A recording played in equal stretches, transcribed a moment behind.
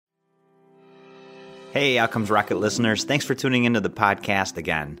Hey, Outcomes Rocket listeners, thanks for tuning into the podcast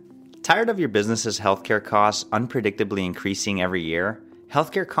again. Tired of your business's healthcare costs unpredictably increasing every year?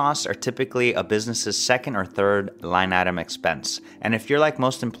 Healthcare costs are typically a business's second or third line item expense, and if you're like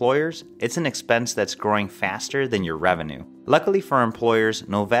most employers, it's an expense that's growing faster than your revenue. Luckily for employers,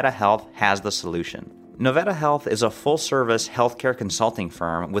 Novetta Health has the solution. Novetta Health is a full-service healthcare consulting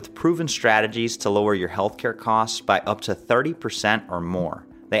firm with proven strategies to lower your healthcare costs by up to 30% or more.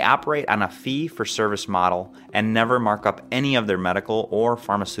 They operate on a fee-for-service model and never mark up any of their medical or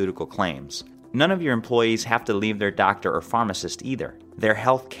pharmaceutical claims. None of your employees have to leave their doctor or pharmacist either. Their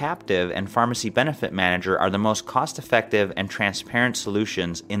health captive and pharmacy benefit manager are the most cost-effective and transparent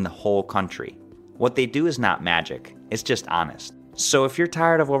solutions in the whole country. What they do is not magic, it's just honest. So if you're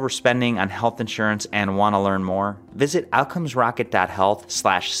tired of overspending on health insurance and want to learn more, visit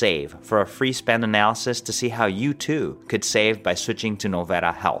outcomesrocket.health/save for a free spend analysis to see how you too could save by switching to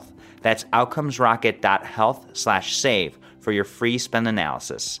Novetta Health. That's outcomesrocket.health/save for your free spend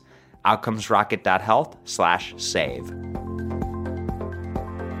analysis. outcomesrocket.health/save.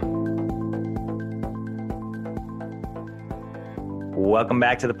 Welcome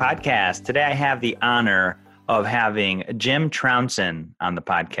back to the podcast. Today I have the honor of having Jim Trounson on the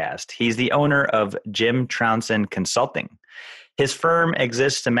podcast. He's the owner of Jim Trounson Consulting. His firm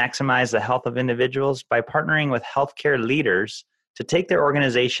exists to maximize the health of individuals by partnering with healthcare leaders to take their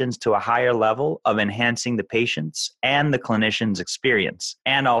organizations to a higher level of enhancing the patient's and the clinician's experience,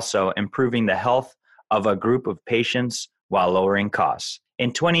 and also improving the health of a group of patients while lowering costs.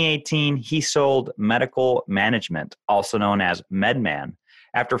 In 2018, he sold Medical Management, also known as MedMan,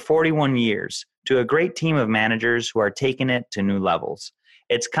 after 41 years, to a great team of managers who are taking it to new levels.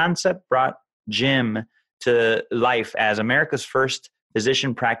 Its concept brought Jim to life as America's first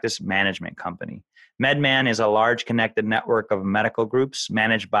physician practice management company. MedMan is a large connected network of medical groups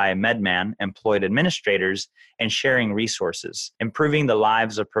managed by MedMan employed administrators and sharing resources, improving the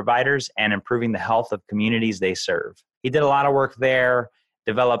lives of providers and improving the health of communities they serve. He did a lot of work there,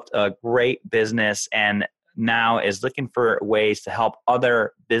 developed a great business, and now is looking for ways to help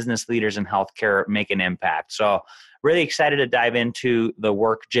other business leaders in healthcare make an impact. So really excited to dive into the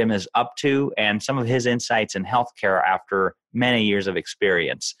work Jim is up to and some of his insights in healthcare after many years of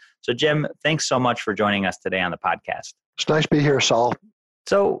experience. So Jim, thanks so much for joining us today on the podcast. It's nice to be here, Saul.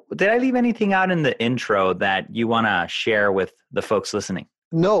 So did I leave anything out in the intro that you want to share with the folks listening?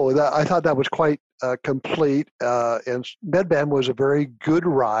 No, I thought that was quite complete, and MedMan was a very good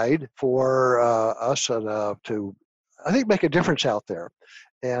ride for us to, I think, make a difference out there.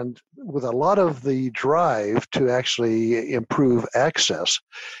 And with a lot of the drive to actually improve access.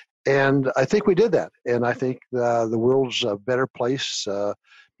 And I think we did that. And I think the world's a better place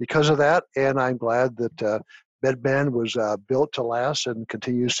because of that. And I'm glad that MedMan was built to last and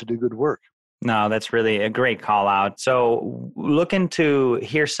continues to do good work. No, that's really a great call out. So looking to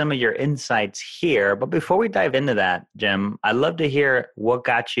hear some of your insights here. But before we dive into that, Jim, I'd love to hear what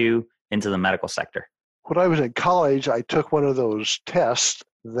got you into the medical sector. When I was in college, I took one of those tests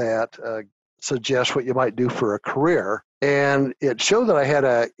that suggest what you might do for a career. And it showed that I had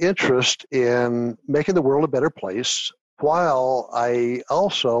an interest in making the world a better place while I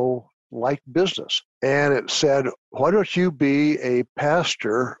also liked business. And it said, why don't you be a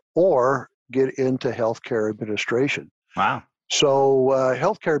pastor or get into healthcare administration? Wow. So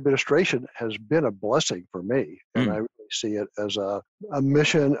healthcare administration has been a blessing for me. And I really see it as a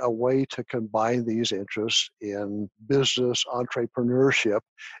mission, a way to combine these interests in business, entrepreneurship,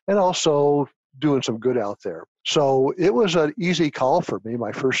 and also doing some good out there. So it was an easy call for me.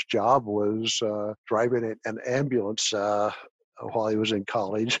 My first job was driving an ambulance while I was in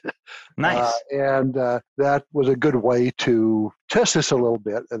college. Nice. And that was a good way to test this a little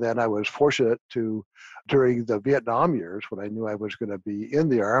bit. And then I was fortunate to, during the Vietnam years, when I knew I was going to be in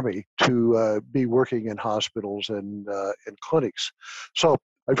the Army, to be working in hospitals and in clinics. So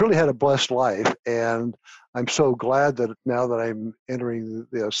I've really had a blessed life. And I'm so glad that now that I'm entering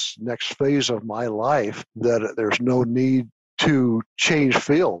this next phase of my life, that there's no need to change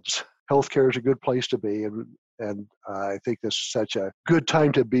fields. Healthcare is a good place to be. And I think this is such a good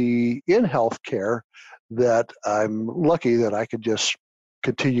time to be in healthcare that I'm lucky that I could just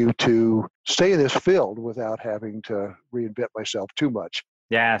continue to stay in this field without having to reinvent myself too much.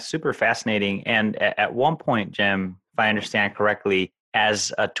 Yeah, super fascinating. And at one point, Jim, if I understand correctly,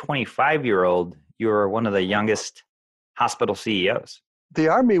 as a 25-year-old, you were one of the youngest hospital CEOs. The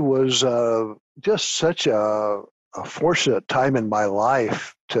Army was just such a fortunate time in my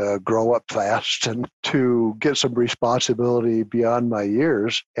life to grow up fast and to get some responsibility beyond my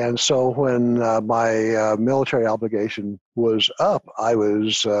years. And so when my military obligation was up, I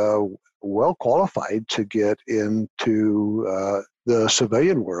was well qualified to get into the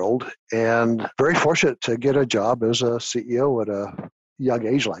civilian world, and very fortunate to get a job as a CEO at a young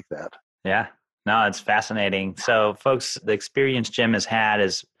age like that. Yeah, no, it's fascinating. So, folks, the experience Jim has had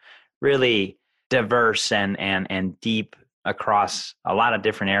is really diverse and deep across a lot of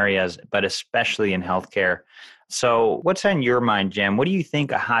different areas, but especially in healthcare. So, what's on your mind, Jim? What do you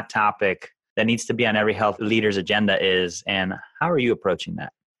think a hot topic that needs to be on every health leader's agenda is, and how are you approaching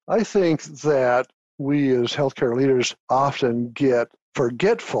that? I think that we as healthcare leaders often get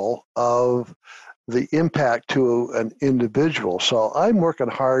forgetful of the impact to an individual. So I'm working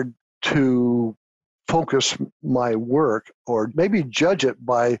hard to focus my work, or maybe judge it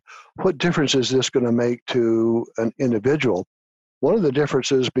by what difference is this going to make to an individual. One of the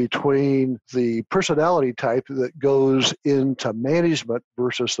differences between the personality type that goes into management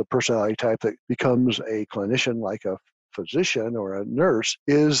versus the personality type that becomes a clinician, like a physician or a nurse,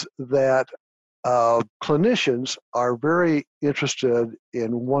 is that clinicians are very interested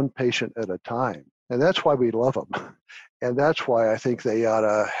in one patient at a time. And that's why we love them. And that's why I think they ought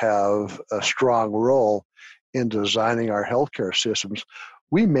to have a strong role in designing our healthcare systems.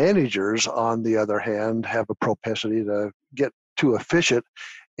 We managers, on the other hand, have a propensity to get too efficient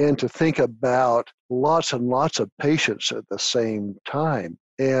and to think about lots and lots of patients at the same time.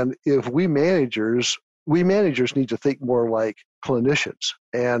 And if we managers need to think more like clinicians.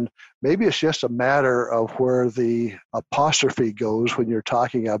 And maybe it's just a matter of where the apostrophe goes when you're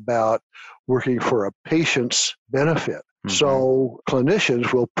talking about working for a patient's benefit. Mm-hmm. So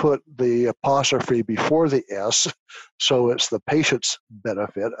clinicians will put the apostrophe before the S, so it's the patient's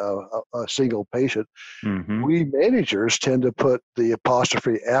benefit, a single patient. Mm-hmm. We managers tend to put the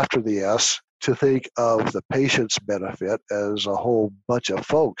apostrophe after the S to think of the patient's benefit as a whole bunch of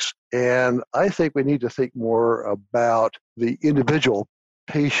folks. And I think we need to think more about the individual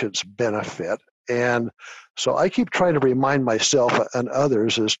patient's benefit. And so I keep trying to remind myself and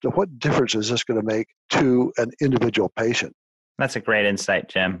others as to what difference is this going to make to an individual patient. That's a great insight,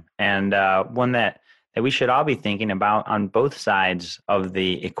 Jim, and one that we should all be thinking about on both sides of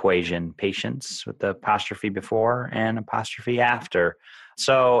the equation, patients with the apostrophe before and apostrophe after.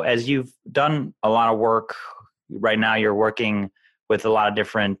 So as you've done a lot of work, right now you're working with a lot of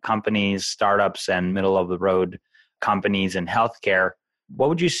different companies, startups, and middle-of-the-road companies in healthcare. What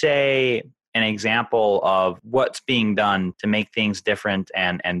would you say an example of what's being done to make things different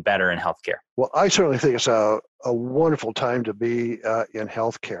and better in healthcare? Well, I certainly think it's a wonderful time to be in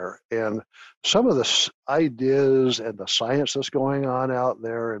healthcare. And some of the ideas and the science that's going on out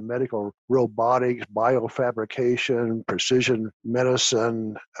there in medical robotics, biofabrication, precision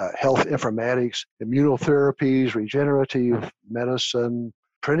medicine, health informatics, immunotherapies, regenerative medicine,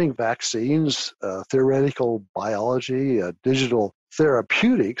 printing vaccines, theoretical biology, digital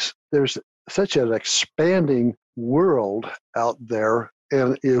therapeutics. There's such an expanding world out there.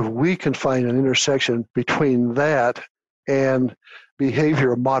 And if we can find an intersection between that and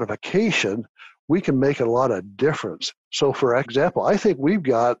behavior modification, we can make a lot of difference. So for example, I think we've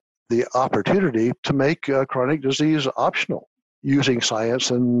got the opportunity to make chronic disease optional using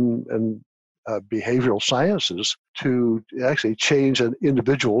science and behavioral sciences to actually change an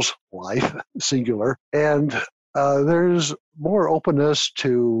individual's life, singular. And there's more openness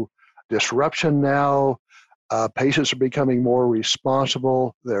to disruption now. Patients are becoming more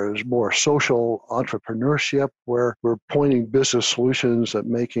responsible. There's more social entrepreneurship where we're pointing business solutions at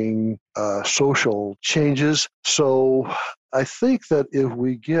making social changes. So I think that if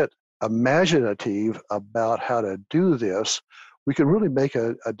we get imaginative about how to do this, we can really make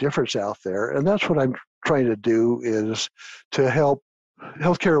a difference out there. And that's what I'm trying to do, is to help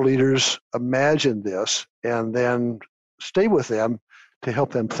healthcare leaders imagine this and then stay with them to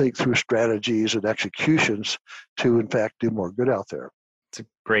help them think through strategies and executions to, in fact, do more good out there. It's a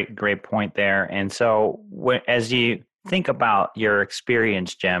great point there. And so as you think about your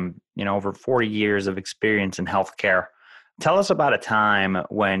experience, Jim, over 40 years of experience in healthcare, tell us about a time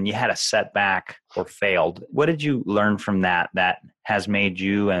when you had a setback or failed. What did you learn from that has made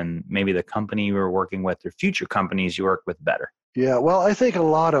you and maybe the company you were working with or future companies you work with better? Yeah, well, I think a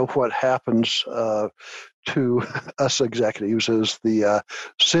lot of what happens to us executives is the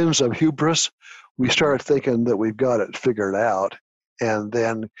sins of hubris. We start thinking that we've got it figured out and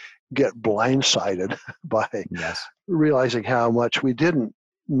then get blindsided by realizing how much we didn't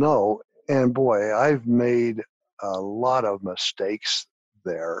know. And boy, I've made a lot of mistakes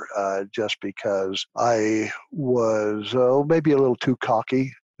there just because I was maybe a little too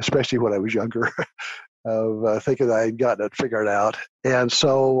cocky, especially when I was younger. Of thinking I had gotten it figured out. And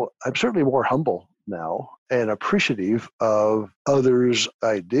so I'm certainly more humble now and appreciative of others'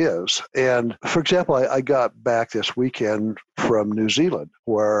 ideas. And for example, I got back this weekend from New Zealand,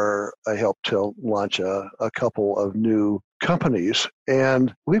 where I helped to launch a couple of new companies.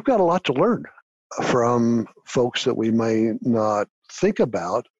 And we've got a lot to learn from folks that we may not think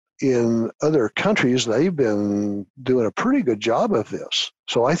about. In other countries, they've been doing a pretty good job of this.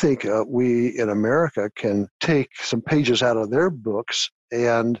 So I think we in America can take some pages out of their books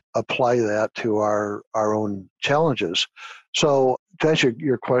and apply that to our own challenges. So to answer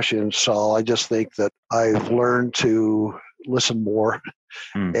your question, Saul, I just think that I've learned to listen more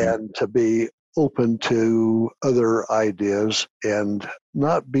and to be open to other ideas and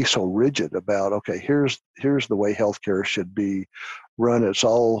not be so rigid about, okay, here's the way healthcare should be run. It's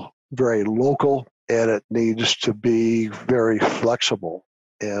all very local and it needs to be very flexible.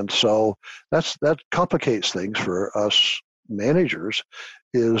 And so that complicates things for us managers,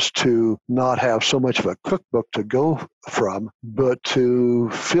 is to not have so much of a cookbook to go from, but to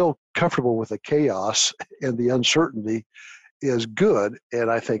feel comfortable with the chaos and the uncertainty is good.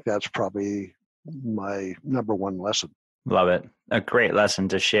 And I think that's probably my number one lesson. Love it. A great lesson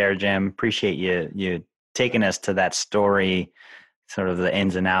to share, Jim. Appreciate you taking us to that story, sort of the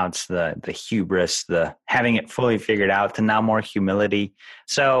ins and outs, the hubris, the having it fully figured out, to now more humility.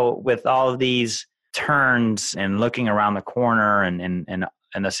 So with all of these turns and looking around the corner and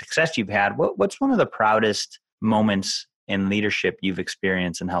the success you've had, what's one of the proudest moments in leadership you've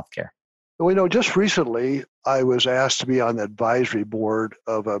experienced in healthcare? Well, just recently I was asked to be on the advisory board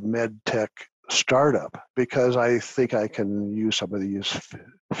of a med tech startup because I think I can use some of these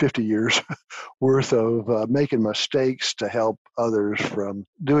 50 years worth of making mistakes to help others from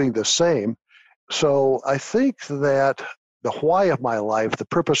doing the same. So I think that the why of my life, the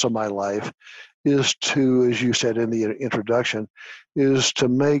purpose of my life, is to, as you said in the introduction, is to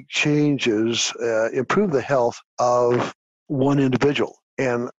make changes, improve the health of one individual.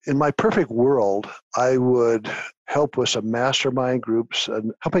 And in my perfect world, I would help with some mastermind groups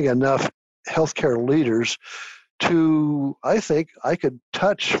and helping enough healthcare leaders to, I think I could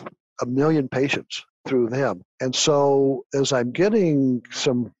touch 1 million patients through them. And so as I'm getting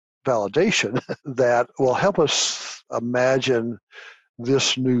some validation that will help us imagine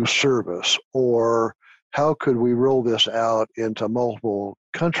this new service, or how could we roll this out into multiple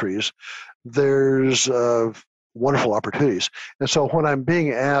countries, there's wonderful opportunities. And so when I'm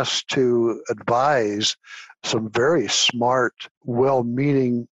being asked to advise some very smart,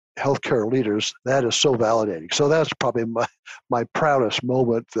 well-meaning healthcare leaders, that is so validating. So that's probably my proudest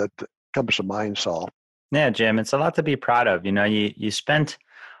moment that comes to mind, Saul. Yeah, Jim, it's a lot to be proud of. You spent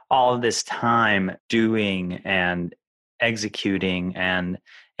all of this time doing and executing, and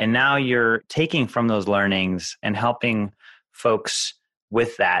now you're taking from those learnings and helping folks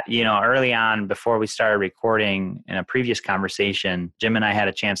with that. Early on, before we started recording in a previous conversation, Jim and I had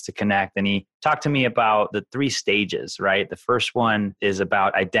a chance to connect, and he talked to me about the 3 stages, right? The first one is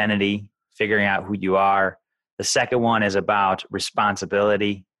about identity, figuring out who you are. The second one is about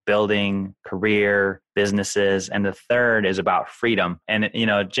responsibility, building career, businesses. And the third is about freedom. And,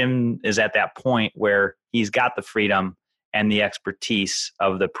 Jim is at that point where he's got the freedom and the expertise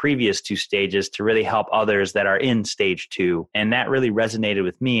of the previous 2 stages to really help others that are in stage 2. And that really resonated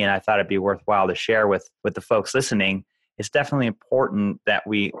with me. And I thought it'd be worthwhile to share with the folks listening. It's definitely important that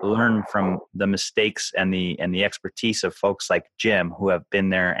we learn from the mistakes and the expertise of folks like Jim, who have been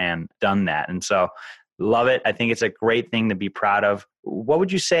there and done that. And so love it. I think it's a great thing to be proud of. What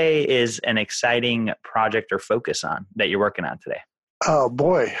would you say is an exciting project or focus on that you're working on today? Oh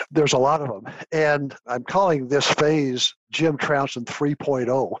boy, there's a lot of them. And I'm calling this phase Jim Trouncin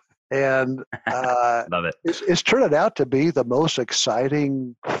 3.0. And love it. It's turned out to be the most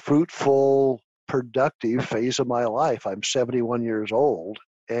exciting, fruitful, productive phase of my life. I'm 71 years old,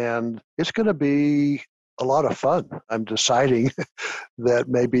 and it's going to be a lot of fun. I'm deciding that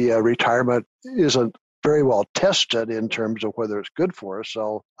maybe a retirement isn't very well tested in terms of whether it's good for us.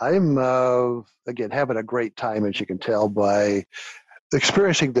 So I'm, again, having a great time, as you can tell, by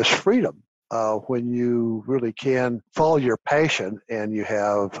experiencing this freedom when you really can follow your passion and you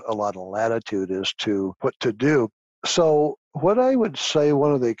have a lot of latitude as to what to do. So what I would say,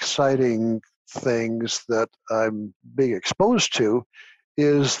 one of the exciting things that I'm being exposed to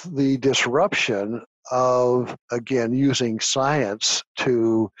is the disruption of, again, using science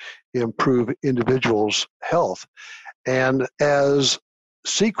to improve individuals' health. And as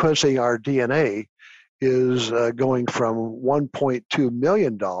sequencing our DNA is going from $1.2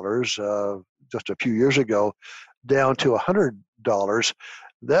 million just a few years ago down to $100,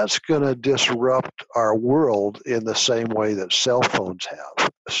 that's going to disrupt our world in the same way that cell phones have.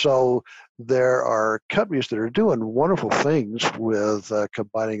 So there are companies that are doing wonderful things with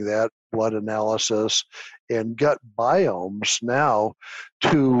combining that blood analysis and gut biomes now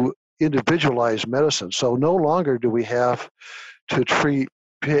to individualize medicine. So no longer do we have to treat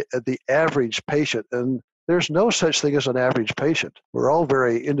the average patient. And there's no such thing as an average patient. We're all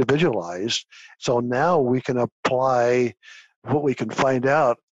very individualized. So now we can apply what we can find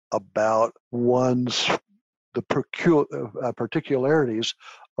out about the particularities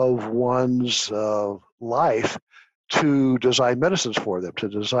of one's life to design medicines for them, to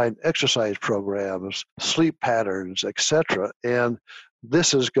design exercise programs, sleep patterns, etc. And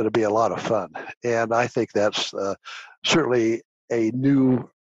this is going to be a lot of fun. And I think that's certainly a new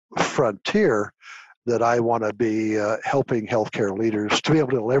frontier that I want to be helping healthcare leaders to be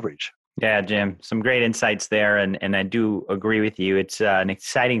able to leverage. Yeah, Jim, some great insights there. And I do agree with you. It's an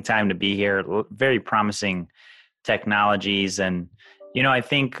exciting time to be here, very promising technologies. And, I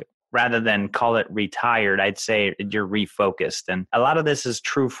think rather than call it retired, I'd say you're refocused. And a lot of this is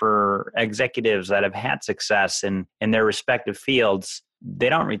true for executives that have had success in their respective fields. They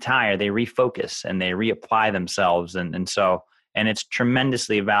don't retire, they refocus and they reapply themselves. And it's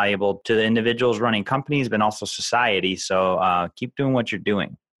tremendously valuable to the individuals running companies, but also society. So keep doing what you're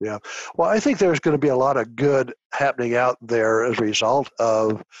doing. Yeah. Well, I think there's going to be a lot of good happening out there as a result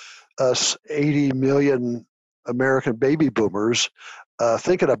of us 80 million American baby boomers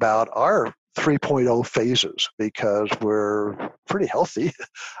thinking about our 3.0 phases, because we're pretty healthy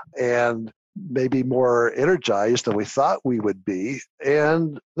and maybe more energized than we thought we would be.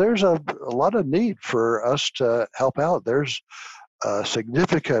 And there's a lot of need for us to help out. There's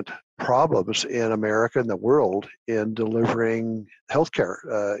significant problems in America and the world in delivering healthcare,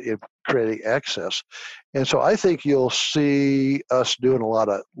 in creating access. And so I think you'll see us doing a lot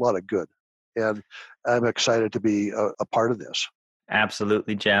of good. And I'm excited to be a part of this.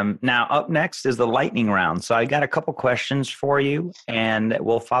 Absolutely, Jim. Now, up next is the lightning round. So I got a couple questions for you, and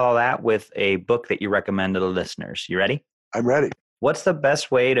we'll follow that with a book that you recommend to the listeners. You ready? I'm ready. What's the best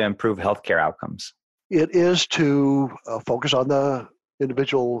way to improve healthcare outcomes? It is to focus on the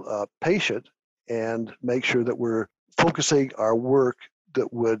individual patient and make sure that we're focusing our work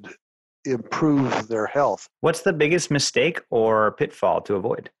that would improve their health. What's the biggest mistake or pitfall to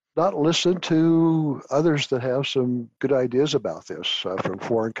avoid? Not listen to others that have some good ideas about this from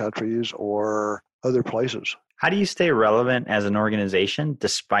foreign countries or other places. How do you stay relevant as an organization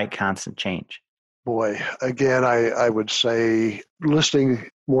despite constant change? Boy, again, I would say listening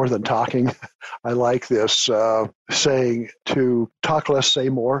more than talking. I like this saying to talk less, say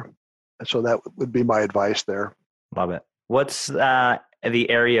more. And so that would be my advice there. Love it. What's the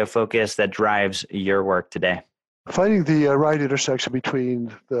area of focus that drives your work today? Finding the right intersection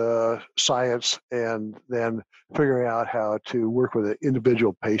between the science and then figuring out how to work with an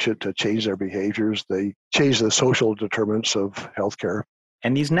individual patient to change their behaviors. They change the social determinants of healthcare.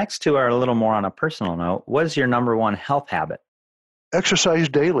 And these next two are a little more on a personal note. What is your number one health habit? Exercise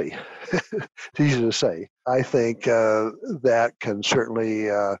daily. It's easy to say. I think that can certainly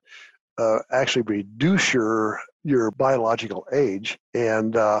actually reduce your biological age,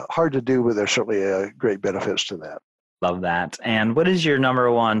 and hard to do, but there's certainly great benefits to that. Love that. And what is your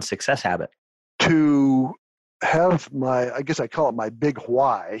number one success habit? To have I guess I call it my big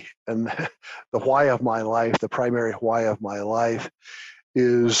why, and the why of my life, the primary why of my life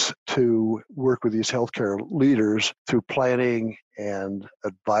is to work with these healthcare leaders through planning and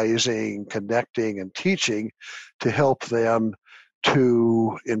advising, connecting, and teaching to help them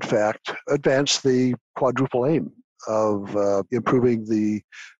to, in fact, advance the quadruple aim of improving the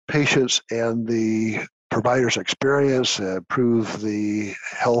patients and the provider's experience, improve the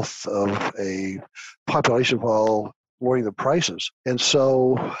health of a population while lowering the prices. And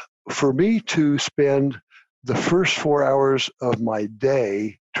so for me to spend the first 4 hours of my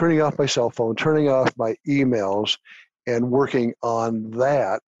day turning off my cell phone, turning off my emails, and working on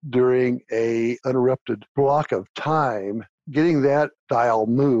that during a uninterrupted block of time, getting that dial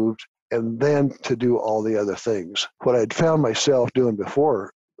moved, and then to do all the other things. What I'd found myself doing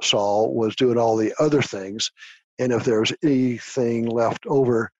before, Saul, was doing all the other things. And if there was anything left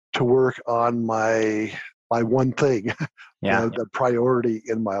over to work on my one thing, the priority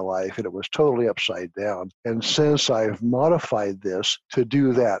in my life, and it was totally upside down. And since I've modified this to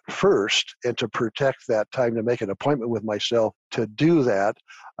do that first and to protect that time to make an appointment with myself to do that,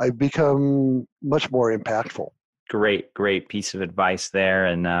 I've become much more impactful. Great piece of advice there,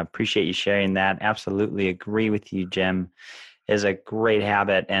 and appreciate you sharing that. Absolutely agree with you, Jim. Is a great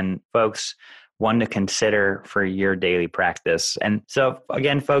habit. And folks, one to consider for your daily practice. And so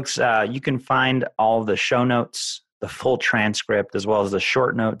again, folks, you can find all the show notes, the full transcript, as well as the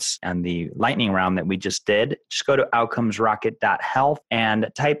short notes and the lightning round that we just did. Just go to outcomesrocket.health and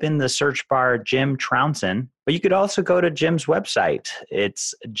type in the search bar Jim Trounson. But you could also go to Jim's website.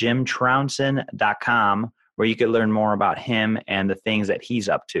 It's jimtrounson.com, where you could learn more about him and the things that he's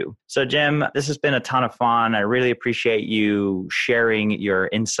up to. So Jim, this has been a ton of fun. I really appreciate you sharing your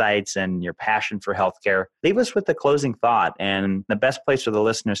insights and your passion for healthcare. Leave us with the closing thought and the best place for the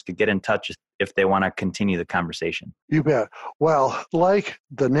listeners to get in touch if they want to continue the conversation. You bet. Well, like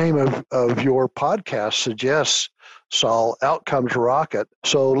the name of your podcast suggests, Saul, Outcomes Rocket.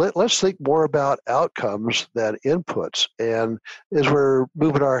 So let's think more about outcomes than inputs. And as we're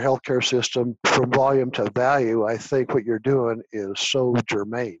moving our healthcare system from volume to value, I think what you're doing is so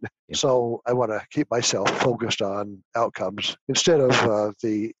germane. So I want to keep myself focused on outcomes instead of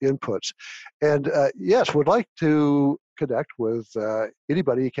the inputs. And yes, would like to connect with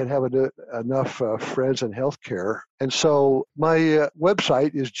anybody. You can have enough friends in healthcare. And so my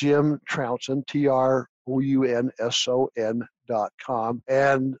website is Jim Trounson, TROUNSON.com.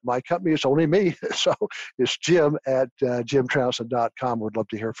 And my company is only me. So it's Jim at jimtrounson.com. Would love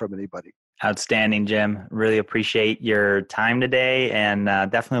to hear from anybody. Outstanding, Jim. Really appreciate your time today and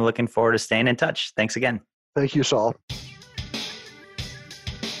definitely looking forward to staying in touch. Thanks again. Thank you, Saul.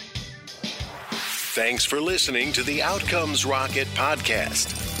 Thanks for listening to the Outcomes Rocket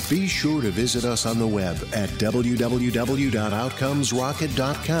podcast. Be sure to visit us on the web at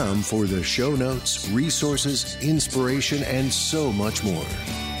www.outcomesrocket.com for the show notes, resources, inspiration, and so much more.